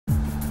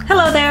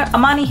Hello there,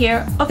 Amani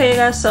here. Okay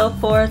guys, so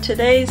for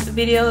today's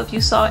video, if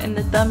you saw in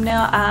the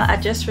thumbnail, I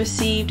just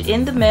received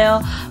in the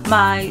mail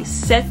my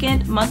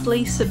second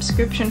monthly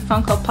subscription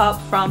Funko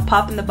Pop from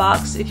Pop in the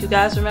Box. If you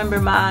guys remember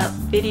my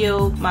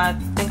video, I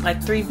think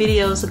like 3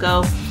 videos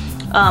ago,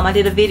 I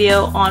did a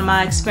video on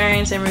my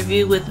experience and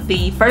review with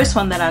the first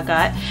one that I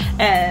got.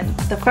 And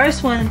the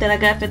first one that I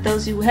got, for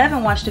those of you who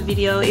haven't watched the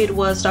video, it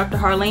was Dr.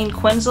 Harleen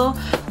Quinzel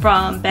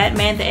from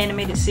Batman the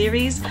Animated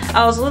Series.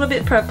 I was a little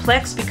bit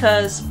perplexed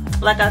because,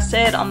 like I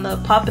said, on the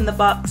Pop in the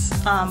Box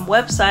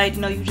website,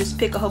 you know, you just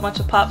pick a whole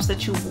bunch of pops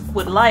that you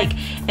would like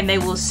and they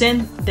will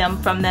send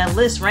them from that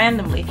list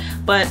randomly.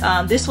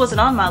 But this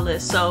wasn't on my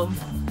list, so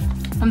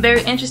I'm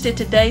very interested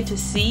today to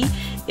see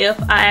if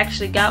I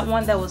actually got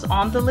one that was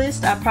on the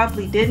list. I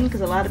probably didn't, because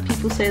a lot of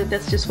people say that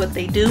that's just what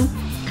they do.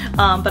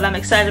 But I'm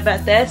excited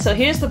about that. So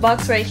here's the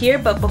box right here.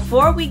 But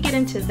before we get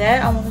into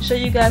that, I want to show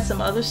you guys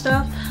some other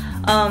stuff.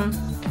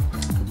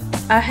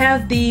 I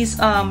have these,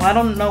 I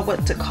don't know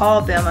what to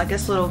call them, I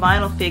guess little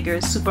vinyl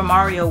figures, Super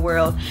Mario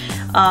World,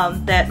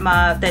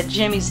 that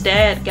Jimmy's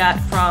dad got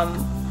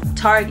from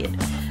Target.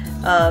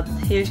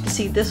 Here you can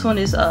see this one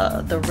is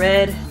the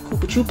red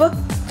Koopa Troopa.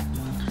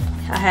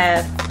 I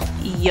have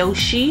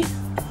Yoshi,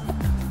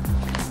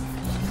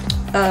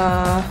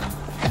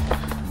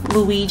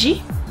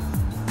 Luigi,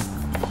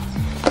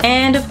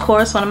 and of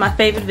course one of my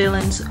favorite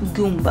villains,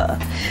 Goomba.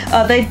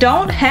 They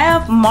don't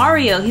have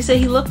Mario. He said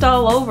he looked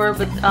all over,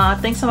 but I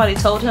think somebody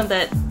told him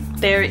that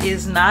there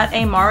is not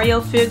a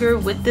Mario figure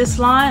with this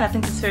line. I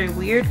think it's very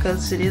weird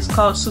because it is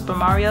called Super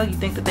Mario. You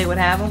think that they would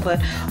have them, but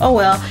oh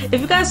well.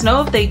 If you guys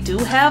know if they do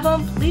have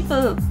them, leave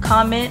a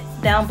comment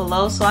down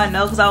below so I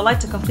know, because I would like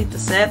to complete the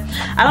set.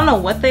 I don't know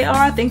what they are.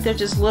 I think they're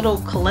just little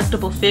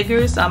collectible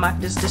figures. I can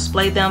just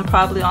display them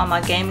probably on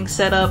my gaming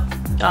setup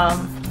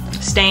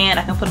stand.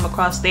 I can put them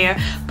across there.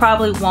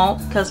 Probably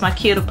won't, because my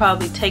kid will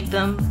probably take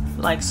them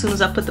like as soon as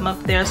I put them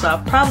up there, so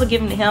I'll probably give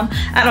them to him.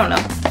 I don't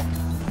know.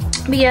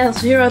 But yeah,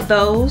 so here are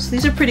those.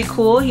 These are pretty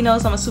cool. He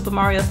knows I'm a Super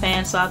Mario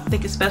fan, so I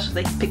think it's special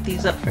that he picked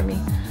these up for me.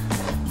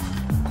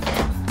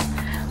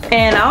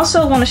 And I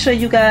also want to show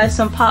you guys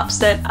some pops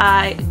that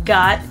I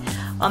got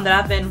that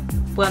I've been,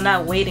 well,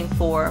 not waiting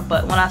for,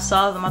 but when I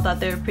saw them I thought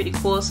they were pretty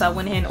cool, so I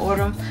went ahead and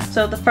ordered them.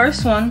 So the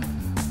first one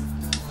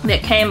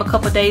that came a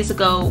couple days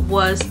ago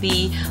was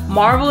the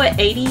Marvel at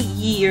 80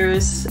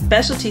 Years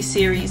Specialty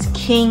Series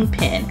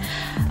Kingpin.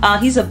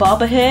 He's a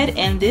bobblehead,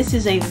 and this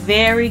is a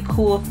very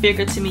cool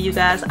figure to me, you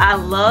guys. I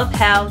love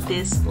how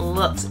this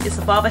looks. It's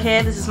a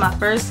bobblehead. This is my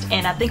first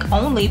and I think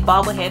only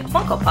bobblehead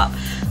Funko Pop.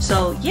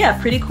 So yeah,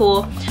 pretty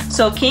cool.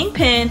 So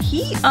Kingpin,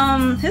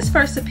 his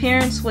first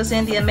appearance was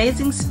in The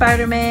Amazing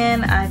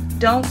Spider-Man. I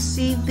don't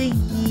see the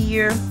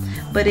year,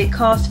 but it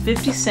cost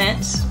 50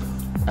 cents.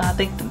 I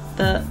think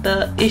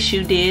the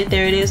issue did.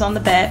 There it is on the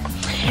back.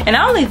 And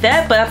not only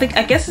that, but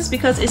I guess it's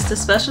because it's the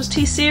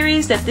specialty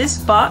series that this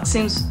box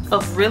seems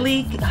of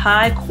really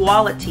high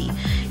quality.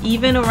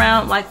 Even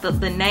around like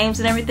the names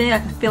and everything, I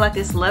can feel like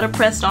it's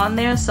letterpressed on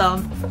there. So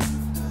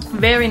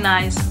very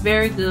nice,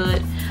 very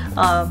good.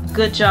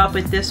 Good job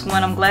with this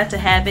one. I'm glad to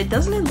have it.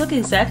 Doesn't it look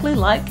exactly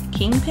like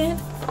Kingpin?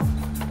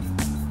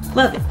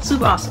 Love it.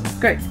 Super awesome.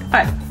 Great.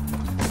 Alright.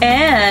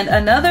 And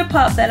another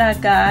pop that I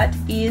got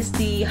is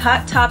the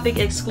Hot Topic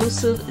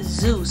exclusive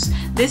Zeus.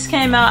 This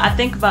came out I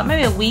think about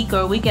maybe a week or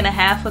a week and a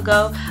half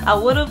ago. I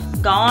would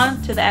have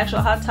gone to the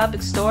actual Hot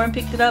Topic store and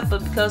picked it up,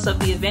 but because of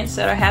the events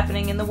that are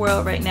happening in the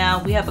world right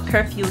now, we have a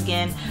curfew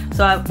again,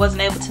 so I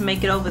wasn't able to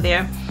make it over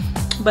there.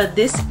 But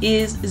this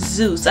is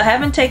Zeus. I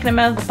haven't taken him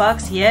out of the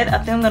box yet. I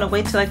think I'm gonna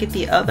wait till I get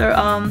the other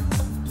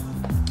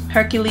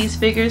Hercules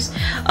figures.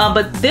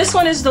 But this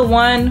one is the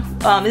one,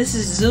 this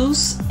is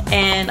Zeus,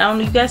 and I don't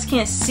know, you guys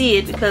can't see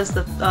it because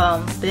the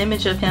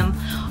image of him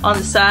on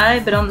the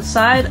side, but on the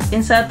side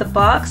inside the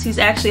box he's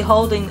actually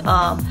holding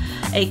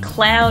a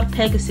cloud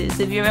Pegasus.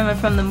 If you remember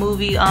from the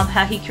movie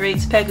how he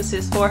creates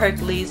Pegasus for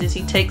Hercules, is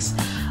he takes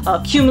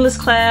a cumulus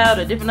cloud,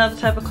 a different other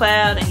type of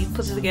cloud, and he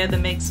puts it together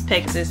and makes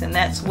Pegasus, and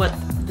that's what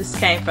this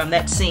came from,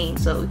 that scene.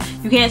 So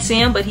you can't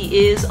see him, but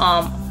he is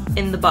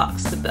in the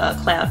box, the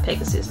cloud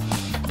Pegasus.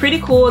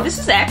 Pretty cool. This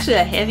is actually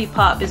a heavy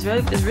pop. It's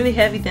really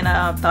heavy than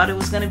I thought it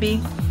was gonna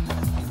be.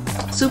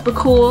 Super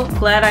cool.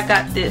 Glad I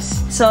got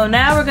this. So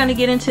now we're going to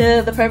get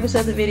into the purpose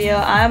of the video.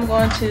 I'm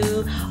going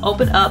to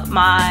open up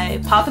my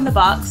Pop in the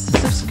Box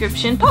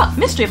subscription pop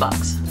mystery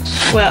box.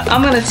 Well,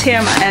 I'm going to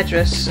tear my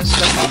address and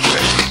stuff off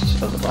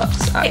first of the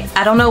box. Alright,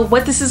 I don't know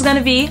what this is going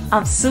to be.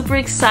 I'm super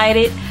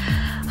excited.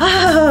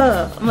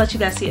 I'm going to let you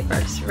guys see it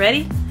first.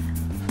 Ready?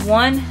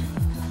 1,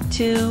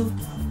 2,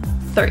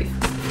 3.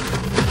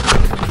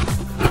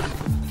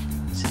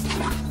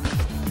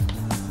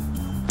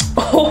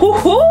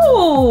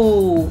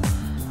 Oh,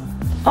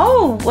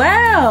 oh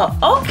wow,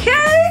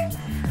 okay,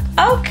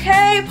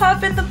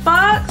 Pop in the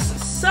Box.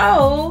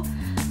 So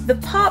the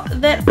pop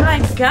that I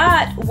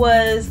got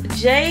was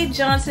J.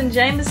 Jonah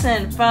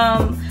Jameson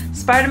from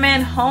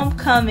Spider-Man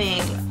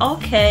Homecoming.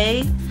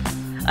 Okay,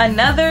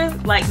 another,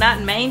 like,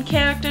 not main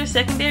character,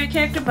 secondary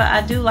character, but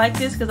I do like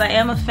this because I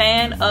am a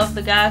fan of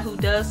the guy who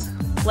does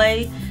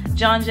play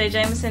John J.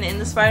 Jameson in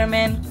the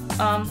Spider-Man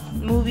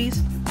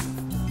movies.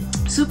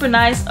 Super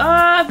nice.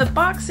 The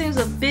box seems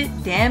a bit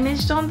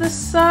damaged on the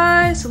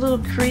side. It's a little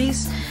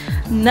crease.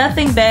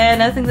 Nothing bad,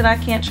 nothing that I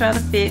can't try to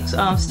fix.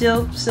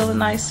 Still a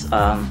nice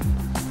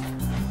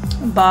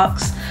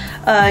box.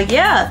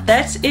 Yeah,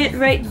 that's it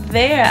right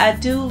there. I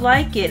do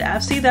like it.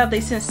 I've seen that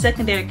they send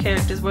secondary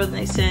characters more than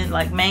they send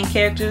like main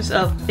characters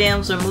of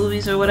films or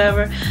movies or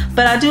whatever.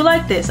 But I do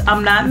like this.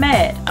 I'm not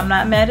mad. I'm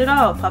not mad at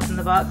all. Pop in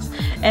the box.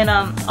 And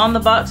on the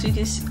box, you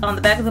can see, on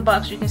the back of the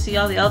box, you can see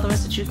all the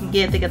elements that you can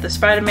get. They got the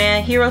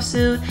Spider-Man hero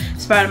suit,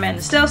 Spider-Man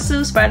the stealth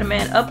suit,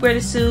 Spider-Man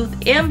upgraded suit,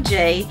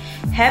 MJ,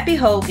 Happy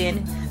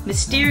Hogan,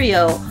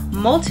 Mysterio,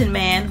 Molten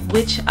Man,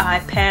 which I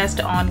passed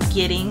on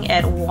getting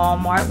at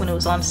Walmart when it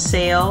was on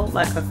sale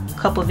like a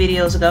couple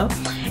videos ago,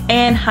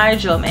 and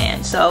Hydro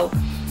Man. So,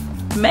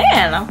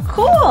 man, I'm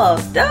cool.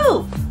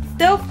 Dope.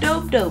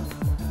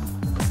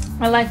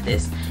 I like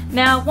this.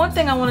 Now, one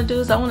thing I want to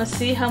do is I want to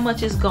see how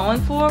much it's going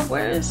for.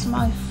 Where is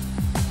my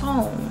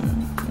phone?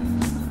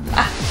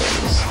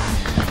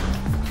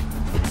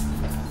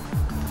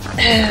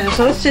 There it is.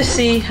 So let's just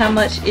see how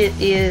much it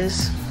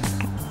is.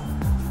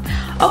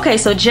 Okay,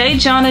 so J.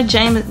 Jonah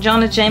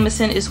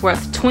Jameson is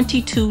worth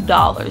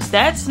 $22.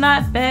 That's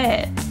not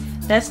bad.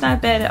 That's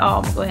not bad at all.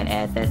 I'm gonna go ahead and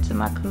add that to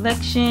my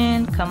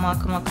collection. Come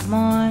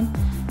on.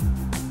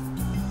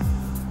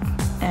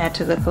 Add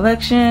to the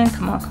collection.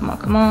 Come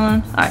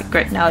on. All right,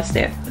 great. Now it's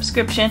there.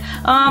 Description.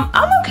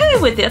 I'm okay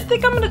with it. I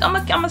think I'm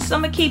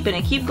gonna keep it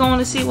and keep going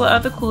to see what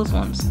other cool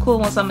ones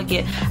I'm gonna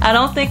get. I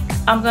don't think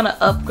I'm gonna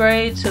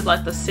upgrade to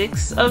like the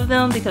 6 of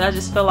them because I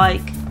just feel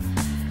like,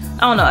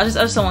 I don't know, I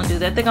just don't want to do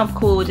that. I think I'm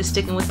cool with just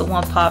sticking with the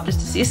one pop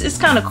just to see. It's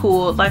kind of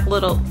cool, like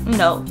little, you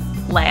know,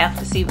 laugh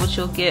to see what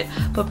you'll get.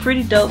 But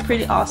pretty dope,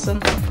 pretty awesome.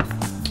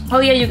 Oh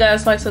yeah, you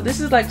guys, like, so this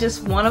is like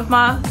just one of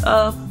my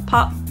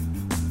pop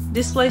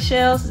display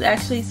shelves. It's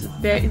actually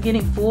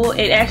getting full.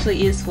 It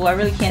actually is full. I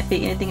really can't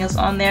fit anything else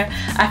on there.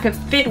 I could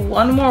fit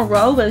one more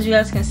row, but as you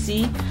guys can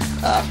see,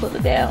 put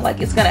it down, like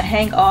it's gonna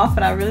hang off,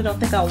 and I really don't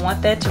think I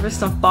want that to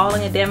risk them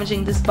falling and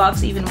damaging this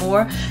box even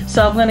more.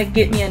 So I'm gonna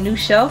get me a new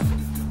shelf.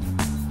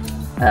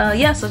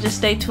 Yeah, so just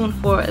stay tuned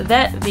for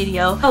that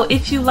video. Oh,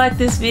 if you like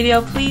this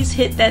video, please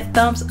hit that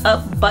thumbs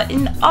up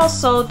button.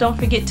 Also, don't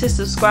forget to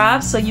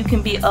subscribe so you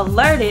can be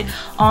alerted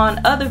on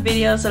other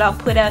videos that I'll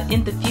put out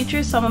in the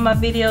future. Some of my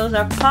videos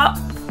are pop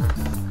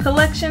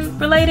collection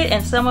related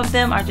and some of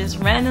them are just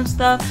random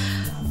stuff,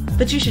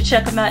 but you should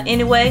check them out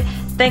anyway.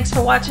 Thanks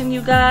for watching,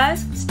 you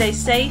guys. Stay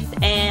safe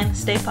and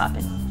stay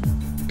poppin'.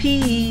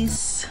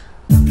 Peace.